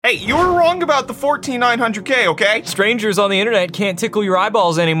Hey, you were wrong about the 14900K, okay? Strangers on the internet can't tickle your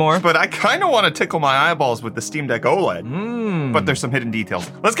eyeballs anymore. But I kind of want to tickle my eyeballs with the Steam Deck OLED. But there's some hidden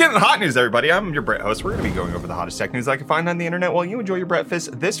details. Let's get into the hot news, everybody. I'm your Brett host. We're going to be going over the hottest tech news I can find on the internet while you enjoy your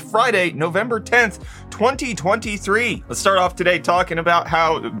breakfast this Friday, November 10th, 2023. Let's start off today talking about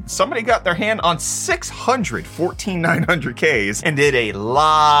how somebody got their hand on 600 14900Ks and did a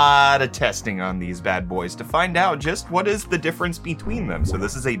lot of testing on these bad boys to find out just what is the difference between them. So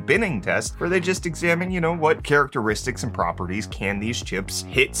this is a binning test where they just examine, what characteristics and properties can these chips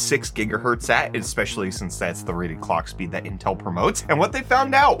hit 6 gigahertz at, especially since that's the rated clock speed that Intel promotes. And what they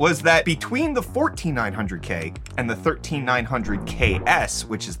found out was that between the 14900K and the 13900KS,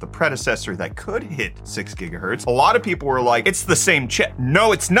 which is the predecessor that could hit 6 gigahertz, a lot of people were like, it's the same chip.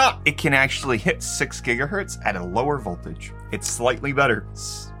 No, it's not. It can actually hit 6 gigahertz at a lower voltage. It's slightly better.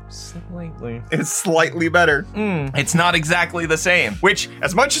 It's slightly better. It's not exactly the same, which,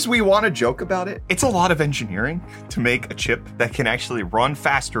 as much as we want to joke about it, it's a lot of engineering to make a chip that can actually run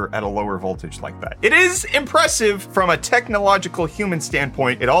faster at a lower voltage like that. It is impressive from a technological human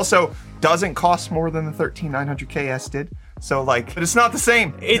standpoint. It also doesn't cost more than the 13900KS did. So, but it's not the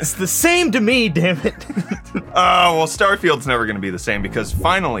same. It's the same to me, damn it. Oh, well, Starfield's never going to be the same because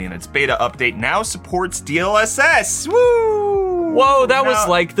finally, in its beta update, now supports DLSS. Woo! Whoa, that was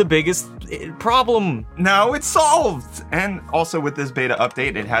like the biggest problem. No, it's solved. And also with this beta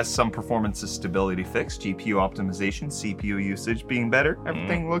update, it has some performance stability fix, GPU optimization, CPU usage being better.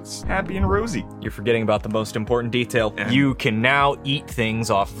 Everything looks happy and rosy. You're forgetting about the most important detail. Yeah. You can now eat things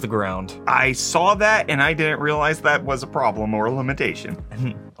off of the ground. I saw that and I didn't realize that was a problem or a limitation.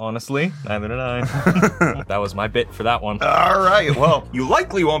 Honestly, neither did I. That was my bit for that one. All right, well, you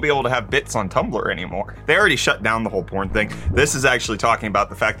likely won't be able to have bits on Tumblr anymore. They already shut down the whole porn thing. This is actually talking about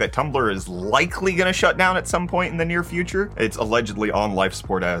the fact that Tumblr is likely going to shut down at some point in the near future. It's allegedly on life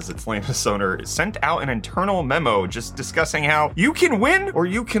support as its latest owner sent out an internal memo just discussing how you can win or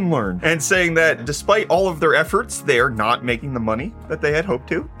you can learn, and saying that despite all of their efforts, they are not making the money that they had hoped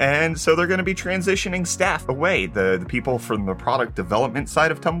to, and so they're going to be transitioning staff away. The people from the product development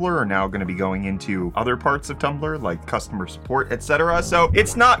side of Tumblr are now going to be going into other parts of Tumblr, like customer support, etc. So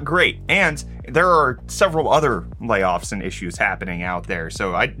it's not great, and there are several other layoffs and issues happening out there.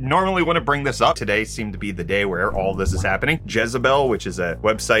 So I normally want to bring this up. Today seemed to be the day where all this is happening. Jezebel, which is a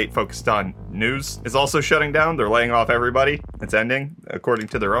website focused on news, is also shutting down. They're laying off everybody. It's ending, according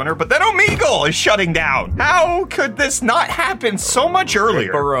to their owner. But then Omegle is shutting down. How could this not happen so much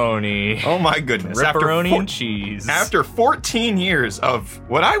earlier? Ripperoni. Oh my goodness. Ripperoni and cheese. After 14 years of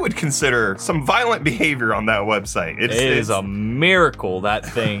what I would consider some violent behavior on that website. It is a miracle that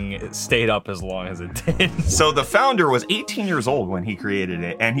thing stayed up as long as it did. So the founder was 18 years old when he created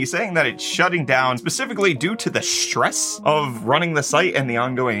it, and he's saying that it's shutting down specifically due to the stress of running the site and the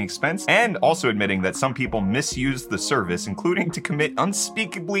ongoing expense, and also admitting that some people misuse the service, including to commit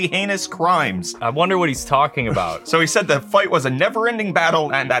unspeakably heinous crimes. I wonder what he's talking about. So he said the fight was a never-ending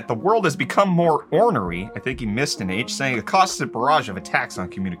battle and that the world has become more ornery. I think he missed an H, saying a constant barrage of attacks on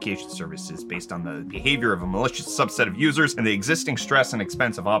communication services based on the behavior of a malicious subset of users, and the existing stress and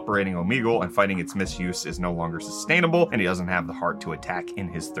expense of operating Omegle and fighting its misuse is no longer sustainable, and he doesn't have the heart to attack in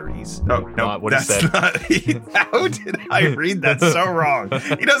his 30s. Oh, no, what he said. How did I read that so wrong?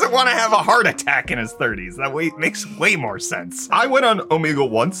 He doesn't want to have a heart attack in his 30s. That makes way more sense. I went on Omegle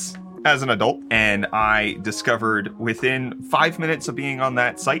once as an adult, and I discovered within 5 minutes of being on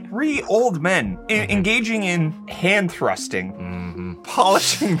that site, 3 old men engaging in hand thrusting,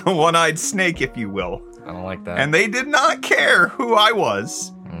 polishing the one-eyed snake, if you will. I don't like that. And they did not care who I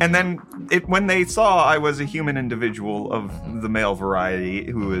was. And then when they saw I was a human individual of the male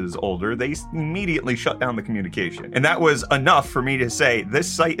variety who is older, they immediately shut down the communication. And that was enough for me to say, this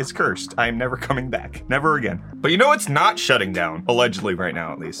site is cursed. I am never coming back. Never again. But you know what's not shutting down? Allegedly right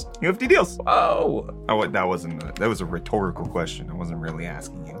now, at least. UFD deals. Oh, that was a rhetorical question. I wasn't really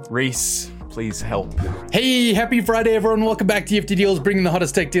asking you. Reese, please help. Hey, happy Friday, everyone. Welcome back to FT Deals, bringing the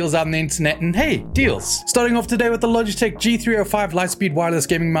hottest tech deals out on the internet. And hey, deals. Starting off today with the Logitech G305 Lightspeed wireless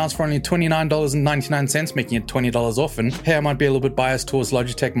gaming mouse for only $29.99, making it $20 off. And hey, I might be a little bit biased towards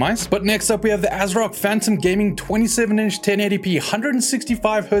Logitech mice. But next up, we have the ASRock Phantom Gaming 27-inch 1080p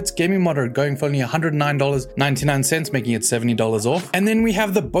 165Hz gaming monitor going for only $109.99, making it $70 off. And then we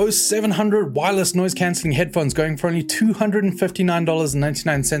have the Bose 700 wireless noise cancelling headphones going for only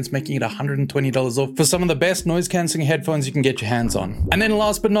 $259.99, making it $109 $120 off for some of the best noise-cancelling headphones you can get your hands on. And then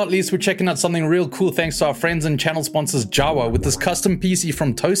last but not least, we're checking out something real cool thanks to our friends and channel sponsors Jawa with this custom PC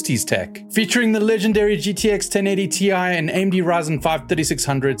from Toasties Tech. Featuring the legendary GTX 1080 Ti and AMD Ryzen 5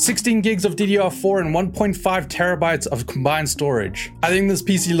 3600, 16 gigs of DDR4 and 1.5 terabytes of combined storage. I think this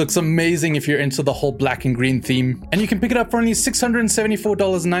PC looks amazing if you're into the whole black and green theme. And you can pick it up for only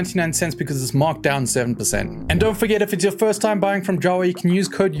 $674.99 because it's marked down 7%. And don't forget, if it's your first time buying from Jawa, you can use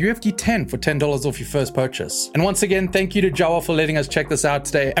code UFD10 for $10 off your first purchase. And once again, thank you to Jawa for letting us check this out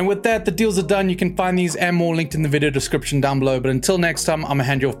today. And with that, the deals are done. You can find these and more linked in the video description down below. But until next time, I'm gonna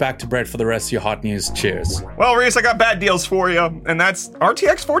hand you off back to Brett for the rest of your hot news. Cheers. Well, Reese, I got bad deals for you, and that's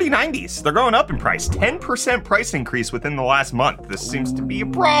RTX 4090s. They're going up in price. 10% price increase within the last month. This seems to be a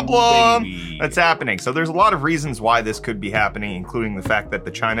problem that's happening. So there's a lot of reasons why this could be happening, including the fact that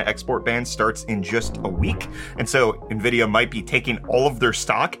the China export ban starts in just a week. And so NVIDIA might be taking all of their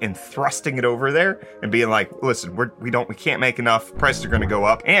stock and thrusting it over there and being like, listen, we can't make enough. Prices are going to go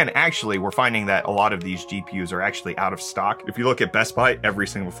up. And actually, we're finding that a lot of these GPUs are actually out of stock. If you look at Best Buy, every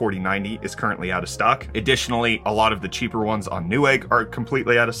single 4090 is currently out of stock. Additionally, a lot of the cheaper ones on Newegg are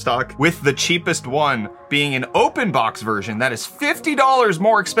completely out of stock, with the cheapest one being an open box version that is $50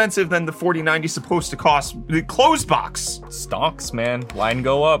 more expensive than the 4090 is supposed to cost the closed box. Stocks, man. Line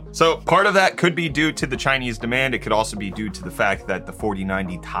go up. So part of that could be due to the Chinese demand. It could also be due to the fact that the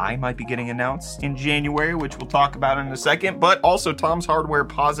 4090 Ti might be getting announced in January, which we'll talk about in a second. But also Tom's Hardware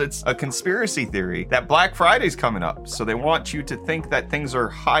posits a conspiracy theory that Black Friday's coming up. So they want you to think that things are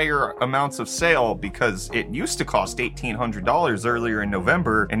higher amounts of sale because it used to cost $1,800 earlier in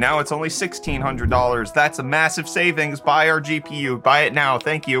November, and now it's only $1,600. That's a massive savings. Buy our GPU. Buy it now.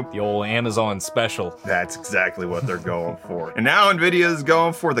 Thank you. The old Amazon special. That's exactly what they're going for. And now NVIDIA is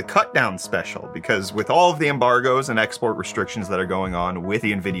going for the cut down special, because with all of the embargoes and export restrictions that are going on with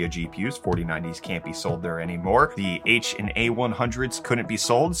the NVIDIA GPUs, 4090s can't be sold there anymore. The H and A100s couldn't be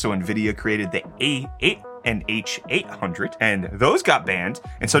sold, so NVIDIA created the A8 and H800, and those got banned.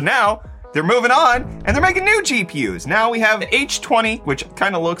 And so now they're moving on, and they're making new GPUs. Now we have H20, which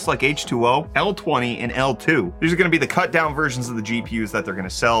kind of looks like H2O, L20, and L2. These are going to be the cut-down versions of the GPUs that they're going to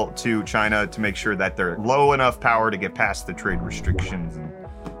sell to China to make sure that they're low enough power to get past the trade restrictions and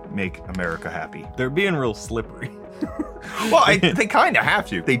make America happy. They're being real slippery. Well, they kind of have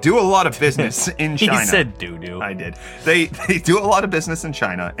to. They do a lot of business in China. He said doo-doo. I did. They do a lot of business in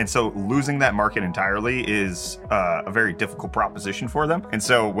China, and so losing that market entirely is a very difficult proposition for them. And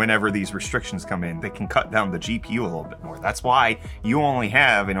so whenever these restrictions come in, they can cut down the GPU a little bit more. That's why you only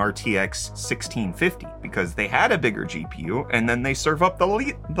have an RTX 1650, because they had a bigger GPU, and then they serve up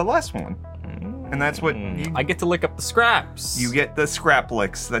the less one. And that's what I get to lick up the scraps. You get the scrap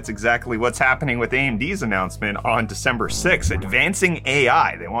licks. That's exactly what's happening with AMD's announcement on December 6th, advancing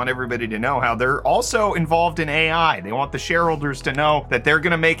AI. They want everybody to know how they're also involved in AI. They want the shareholders to know that they're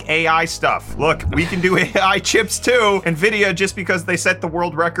going to make AI stuff. Look, we can do AI chips too. NVIDIA, just because they set the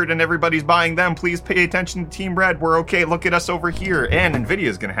world record and everybody's buying them, please pay attention to Team Red. We're okay. Look at us over here. And NVIDIA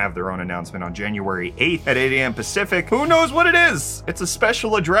is going to have their own announcement on January 8th at 8 a.m. Pacific. Who knows what it is? It's a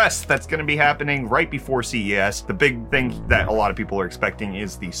special address that's going to be happening right before CES. The big thing that a lot of people are expecting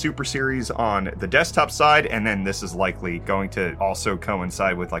is the Super Series on the desktop side, and then this is likely going to also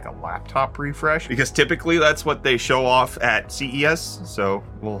coincide with like a laptop refresh, because typically that's what they show off at CES. So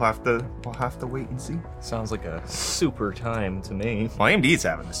we'll have to wait and see. Sounds like a super time to me. Well, AMD's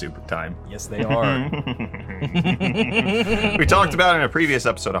having a super time. Yes, they are. We talked about in a previous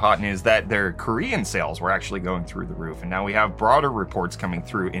episode of Hot News that their Korean sales were actually going through the roof, and now we have broader reports coming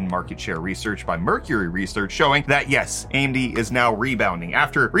through in market share research by Mercury Research showing that yes, AMD is now rebounding.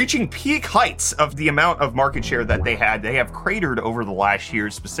 After reaching peak heights of the amount of market share that they had, they have cratered over the last year,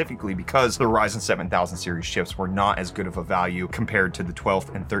 specifically because the Ryzen 7000 series chips were not as good of a value compared to the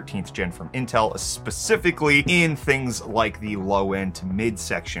 12th and 13th gen from Intel, specifically in things like the low end to mid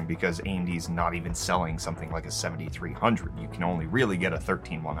section, because AMD's not even selling something like a 7300. You can only really get a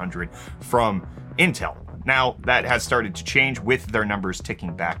 13100 from Intel. Now, that has started to change with their numbers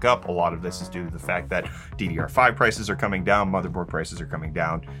ticking back up. A lot of this is due to the fact that DDR5 prices are coming down, motherboard prices are coming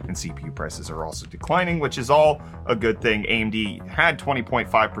down, and CPU prices are also declining, which is all a good thing. AMD had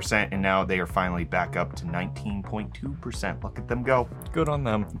 20.5%, and now they are finally back up to 19.2%. Look at them go. Good on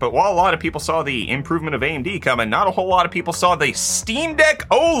them. But while a lot of people saw the improvement of AMD coming, not a whole lot of people saw the Steam Deck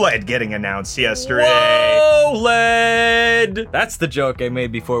OLED getting announced yesterday. OLED! That's the joke I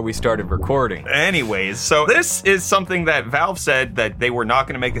made before we started recording. Anyways, So this is something that Valve said that they were not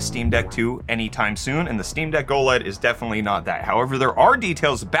going to make a Steam Deck 2 anytime soon, and the Steam Deck OLED is definitely not that. However, there are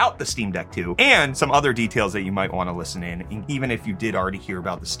details about the Steam Deck 2 and some other details that you might want to listen in, even if you did already hear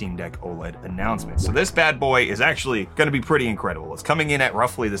about the Steam Deck OLED announcement. So this bad boy is actually going to be pretty incredible. It's coming in at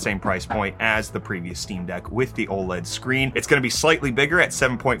roughly the same price point as the previous Steam Deck with the OLED screen. It's going to be slightly bigger at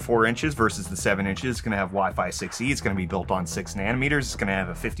 7.4 inches versus the 7 inches. It's going to have Wi-Fi 6E. It's going to be built on 6 nanometers. It's going to have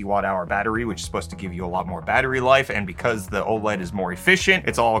a 50 watt-hour battery, which is supposed to give you a lot more battery life, and because the OLED is more efficient,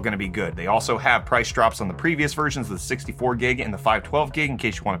 it's all going to be good. They also have price drops on the previous versions, the 64 gig and the 512 gig, in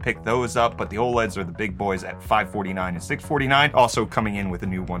case you want to pick those up, but the OLEDs are the big boys at $549 and $649, also coming in with a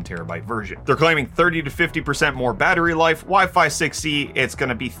new 1 terabyte version. They're claiming 30 to 50% more battery life, Wi-Fi 6E, it's going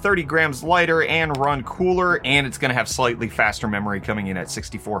to be 30 grams lighter and run cooler, and it's going to have slightly faster memory coming in at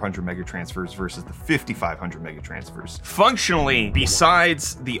 6400 megatransfers versus the 5500 megatransfers. Functionally,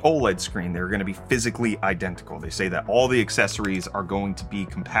 besides the OLED screen, they're going to be physically identical. They say that all the accessories are going to be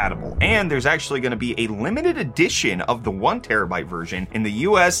compatible, and there's actually going to be a limited edition of the 1 terabyte version in the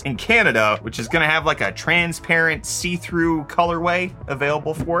US and Canada, which is going to have like a transparent see-through colorway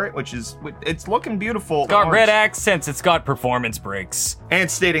available for it, which is, it's looking beautiful. It's got red accents, it's got performance breaks.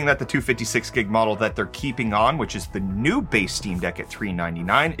 And stating that the 256 gig model that they're keeping on, which is the new base Steam Deck at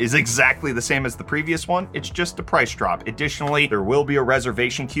 $399, is exactly the same as the previous one. It's just a price drop. Additionally, there will be a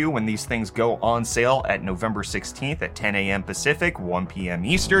reservation queue when these things go on sale at November 16th at 10 a.m. Pacific, 1 p.m.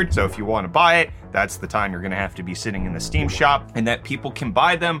 Eastern. So if you want to buy it, that's the time you're going to have to be sitting in the Steam shop, and that people can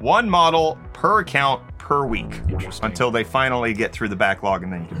buy them one model per account per week until they finally get through the backlog,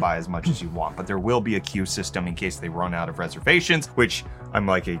 and then you can buy as much as you want. But there will be a queue system in case they run out of reservations, which I'm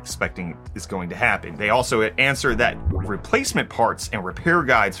expecting is going to happen. They also answer that replacement parts and repair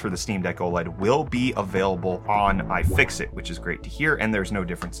guides for the Steam Deck OLED will be available on iFixit, which is great to hear, and there's no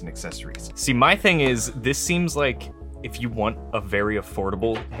difference in accessories. See, my thing is, this seems like if you want a very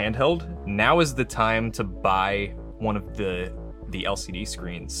affordable handheld, now is the time to buy one of the LCD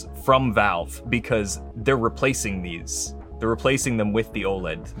screens from Valve, because they're replacing these. They're replacing them with the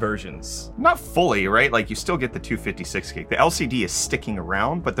OLED versions. Not fully, right? Like, you still get the 256 gig. The LCD is sticking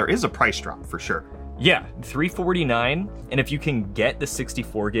around, but there is a price drop for sure. Yeah, $349, and if you can get the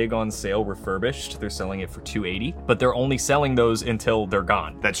 64 gig on sale refurbished, they're selling it for $280, but they're only selling those until they're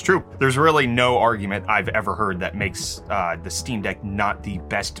gone. That's true. There's really no argument I've ever heard that makes the Steam Deck not the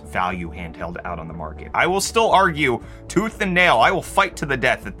best value handheld out on the market. I will still argue, tooth and nail, I will fight to the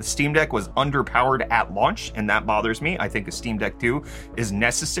death that the Steam Deck was underpowered at launch, and that bothers me. I think a Steam Deck 2 is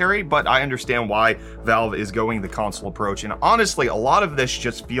necessary, but I understand why Valve is going the console approach, and honestly, a lot of this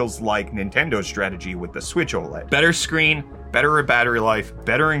just feels like Nintendo's strategy with the Switch OLED. Better screen, better battery life,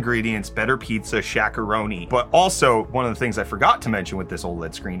 better ingredients, better pizza, shakaroni. But also, one of the things I forgot to mention with this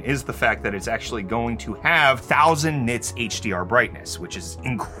OLED screen is the fact that it's actually going to have 1000 nits HDR brightness, which is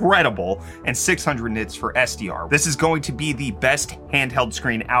incredible, and 600 nits for SDR. This is going to be the best handheld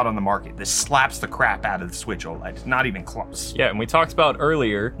screen out on the market. This slaps the crap out of the Switch OLED. Not even close. Yeah, and we talked about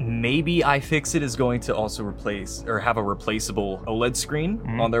earlier, maybe iFixit is going to also replace, or have a replaceable OLED screen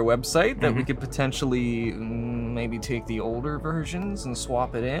on their website that we could potentially maybe take the older versions and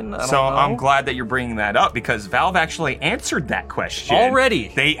swap it in. I don't know. I'm glad that you're bringing that up, because Valve actually answered that question. Already?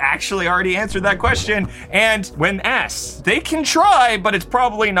 They actually already answered that question, and when asked, they can try, but it's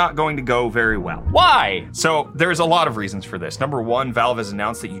probably not going to go very well. Why? So there's a lot of reasons for this. Number one, Valve has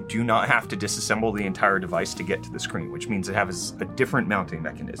announced that you do not have to disassemble the entire device to get to the screen, which means it has a different mounting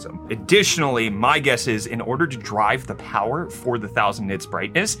mechanism. Additionally, my guess is in order to drive the power for the 1000 nits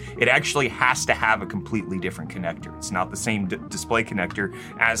brightness, it actually has to have a completely different connector. It's not the same display connector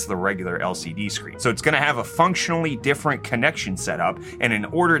as the regular LCD screen. So it's going to have a functionally different connection setup, and in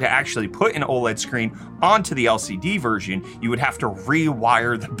order to actually put an OLED screen onto the LCD version, you would have to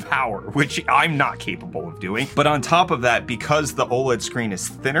rewire the power, which I'm not capable of doing. But on top of that, because the OLED screen is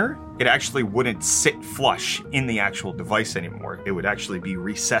thinner, it actually wouldn't sit flush in the actual device anymore. It would actually be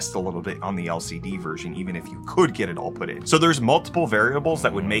recessed a little bit on the LCD version, even if you could get it all put in. So there's multiple variables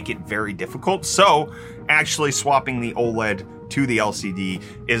that would make it very difficult. So actually swapping the OLED to the LCD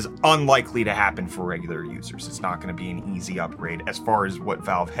is unlikely to happen for regular users. It's not going to be an easy upgrade as far as what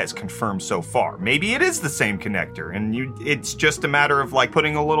Valve has confirmed so far. Maybe it is the same connector, and it's just a matter of like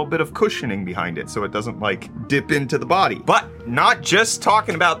putting a little bit of cushioning behind it so it doesn't like dip into the body. But not just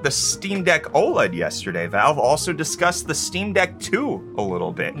talking about the Steam Deck OLED yesterday, Valve also discussed the Steam Deck 2 a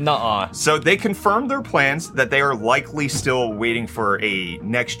little bit. Nuh-uh. So they confirmed their plans that they are likely still waiting for a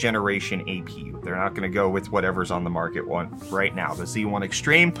next generation APU. They're not going to go with whatever's on the market right right now. The Z1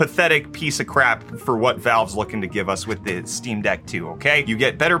 Extreme, pathetic piece of crap for what Valve's looking to give us with the Steam Deck 2, okay? You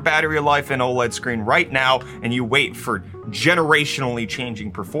get better battery life and OLED screen right now, and you wait for generationally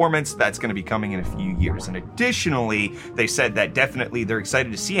changing performance that's going to be coming in a few years. And additionally, they said that definitely they're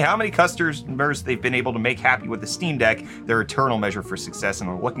excited to see how many customers they've been able to make happy with the Steam Deck, their eternal measure for success,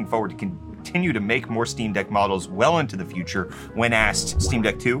 and are looking forward to continue to make more Steam Deck models well into the future. When asked Steam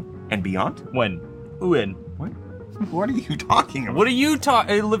Deck 2 and beyond? When? What are you talking about? What are you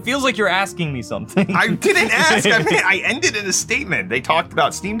talking? It feels like you're asking me something. I didn't ask. I ended in a statement. They talked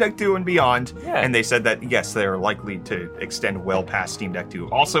about Steam Deck 2 and beyond, and they said that, yes, they are likely to extend well past Steam Deck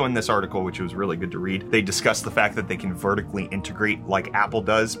 2. Also in this article, which was really good to read, they discussed the fact that they can vertically integrate like Apple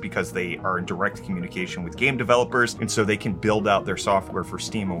does because they are in direct communication with game developers, and so they can build out their software for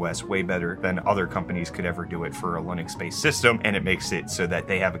SteamOS way better than other companies could ever do it for a Linux-based system, and it makes it so that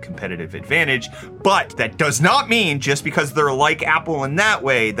they have a competitive advantage. But that does not mean just because they're like Apple in that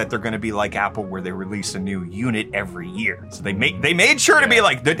way that they're going to be like Apple where they release a new unit every year. So they made sure to be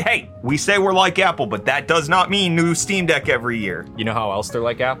like, hey, we say we're like Apple, but that does not mean new Steam Deck every year. You know how else they're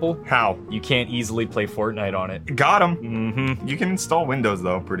like Apple? How? You can't easily play Fortnite on it. Got them. Mm-hmm. You can install Windows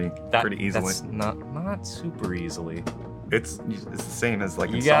though pretty easily. That's not super easily. It's the same as like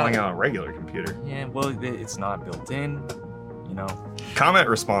installing it on a regular computer. Yeah, well, it's not built in. You know, comment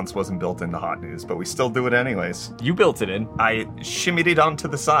response wasn't built into Hot News, but we still do it anyways. You built it in. I shimmied it onto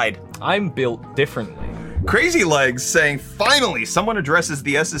the side. I'm built differently. Crazy Legs saying, finally, someone addresses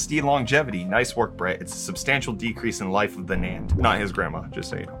the SSD longevity. Nice work, Brett. It's a substantial decrease in life of the NAND. Not his grandma, just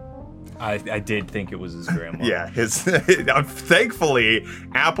so you know. I did think it was his grandma. Yeah, thankfully,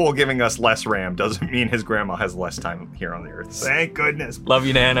 Apple giving us less RAM doesn't mean his grandma has less time here on the Earth. Thank goodness. Love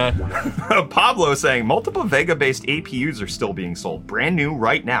you, Nana. Pablo saying, multiple Vega-based APUs are still being sold, brand new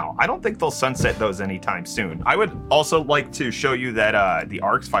right now. I don't think they'll sunset those anytime soon. I would also like to show you that the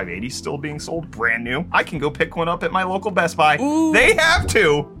RX 580 is still being sold, brand new. I can go pick one up at my local Best Buy. Ooh. They have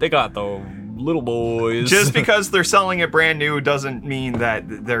to. They got the little boys. Just because they're selling it brand new doesn't mean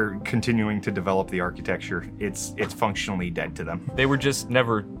that they're continuing to develop the architecture. It's functionally dead to them. They were just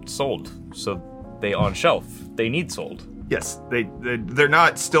never sold, so they on shelf. They need sold. Yes, they're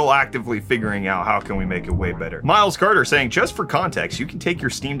not still actively figuring out how can we make it way better. Miles Carter saying, just for context, you can take your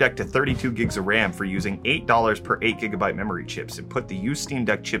Steam Deck to 32 gigs of RAM for using $8 per 8 gigabyte memory chips and put the used Steam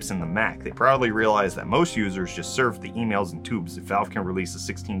Deck chips in the Mac. They proudly realize that most users just serve the emails and tubes. If Valve can release a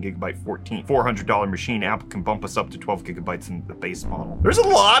 16 gigabyte $400 machine, Apple can bump us up to 12 gigabytes in the base model. There's a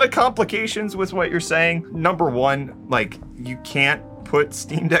lot of complications with what you're saying. Number one, like, you can't put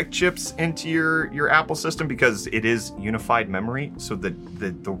Steam Deck chips into your Apple system because it is unified memory, so the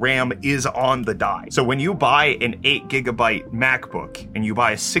RAM is on the die. So when you buy an 8 gigabyte MacBook and you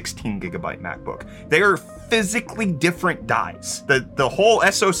buy a 16 gigabyte MacBook, they are physically different dies. The whole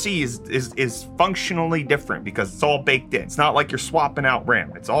SoC is functionally different because it's all baked in. It's not like you're swapping out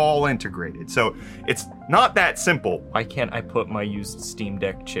RAM. It's all integrated. So it's not that simple. Why can't I put my used Steam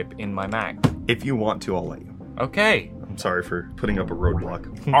Deck chip in my Mac? If you want to, I'll let you. Okay. I'm sorry for putting up a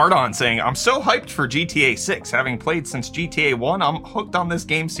roadblock. Ardon saying, I'm so hyped for GTA 6. Having played since GTA 1, I'm hooked on this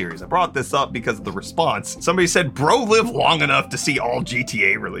game series. I brought this up because of the response. Somebody said, bro lived long enough to see all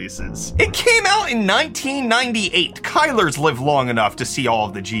GTA releases. It came out in 1998. Kyler's lived long enough to see all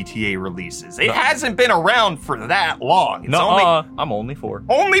of the GTA releases. It hasn't been around for that long. I'm only 4.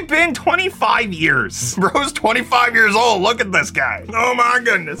 Only been 25 years. Bro's 25 years old. Look at this guy. Oh my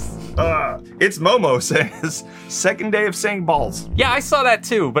goodness. It's Momo says, second day of saying balls. Yeah, I saw that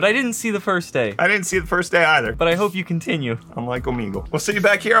too, but I didn't see the first day. I didn't see the first day either. But I hope you continue. I'm like Omegle. We'll see you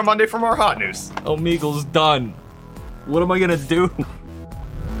back here on Monday for more Hot News. Omegle's done. What am I gonna do?